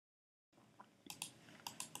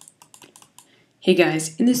Hey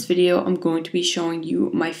guys, in this video I'm going to be showing you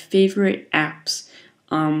my favorite apps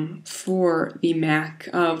for the Mac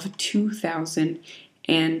of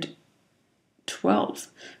 2012.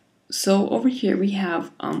 So over here we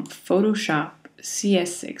have Photoshop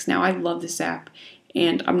CS6. Now I love this app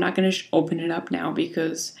and I'm not going to open it up now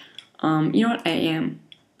because you know what, I am.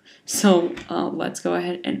 So let's go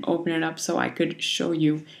ahead and open it up so I could show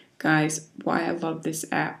you guys why I love this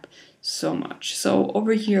app so much. So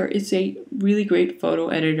over here is a really great photo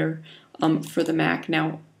editor for the Mac.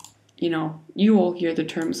 Now, you know, you all hear the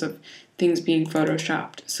terms of things being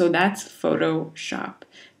photoshopped. So that's Photoshop.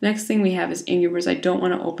 Next thing we have is Angry Birds. I don't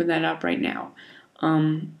want to open that up right now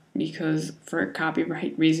because for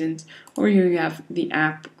copyright reasons. Over here we have the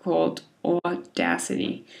app called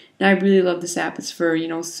Audacity. Now I really love this app. It's for, you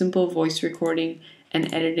know, simple voice recording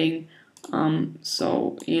and editing.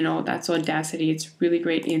 So, you know, that's Audacity. It's really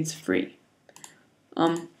great and it's free.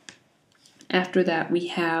 After that, we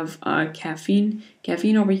have Caffeine.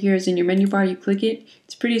 Caffeine over here is in your menu bar. You click it.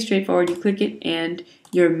 It's pretty straightforward. You click it and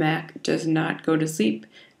your Mac does not go to sleep.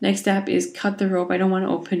 Next app is Cut the Rope. I don't want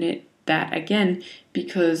to open that again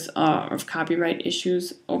because of copyright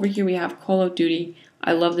issues. Over here we have Call of Duty.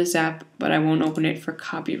 I love this app, but I won't open it for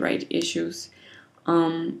copyright issues.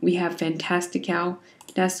 We have Fantastical.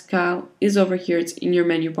 Fantastical is over here. It's in your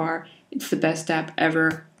menu bar. It's the best app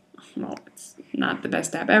ever. Well, it's not the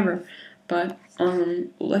best app ever, but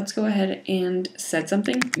let's go ahead and set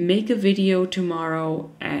something. Make a video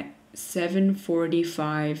tomorrow at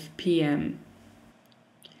 7:45 p.m.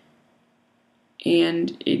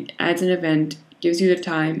 and it adds an event, gives you the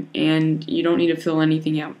time, and you don't need to fill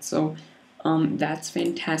anything out. So that's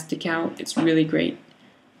Fantastical. It's really great.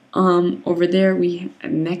 Over there,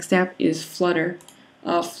 next app is Flutter.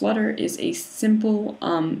 Flutter is a simple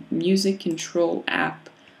music control app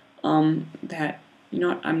that, you know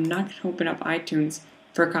what, I'm not going to open up iTunes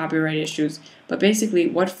for copyright issues, but basically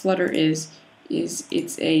what Flutter is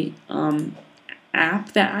it's a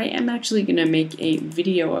app that I am actually going to make a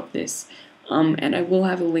video of this, and I will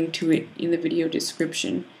have a link to it in the video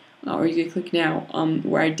description, or you can click now,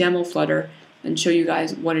 where I demo Flutter and show you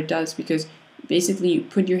guys what it does, because basically you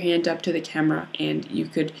put your hand up to the camera and you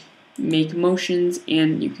could make motions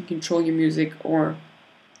and you can control your music or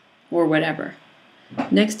whatever.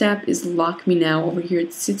 Next app is Lock Me Now. Over here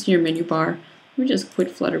it sits in your menu bar. Let me just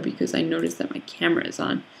quit Flutter because I noticed that my camera is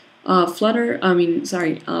on. Lock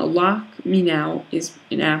Me Now is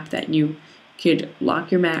an app that you could lock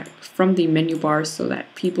your Mac from the menu bar so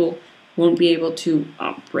that people won't be able to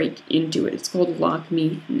break into it. It's called Lock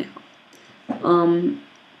Me Now.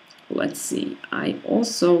 Let's see. I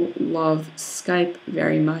also love Skype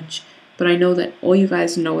very much, but I know that all you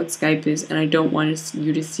guys know what Skype is, and I don't want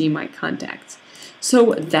you to see my contacts.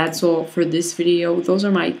 So that's all for this video. Those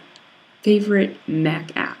are my favorite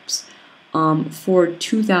Mac apps for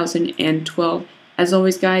 2012. As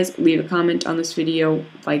always, guys, leave a comment on this video,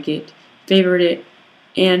 like it, favorite it,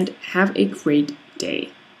 and have a great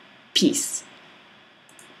day. Peace.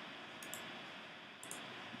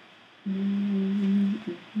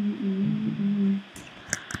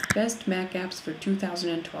 Best Mac apps for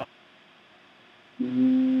 2012.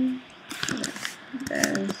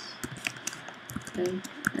 Best.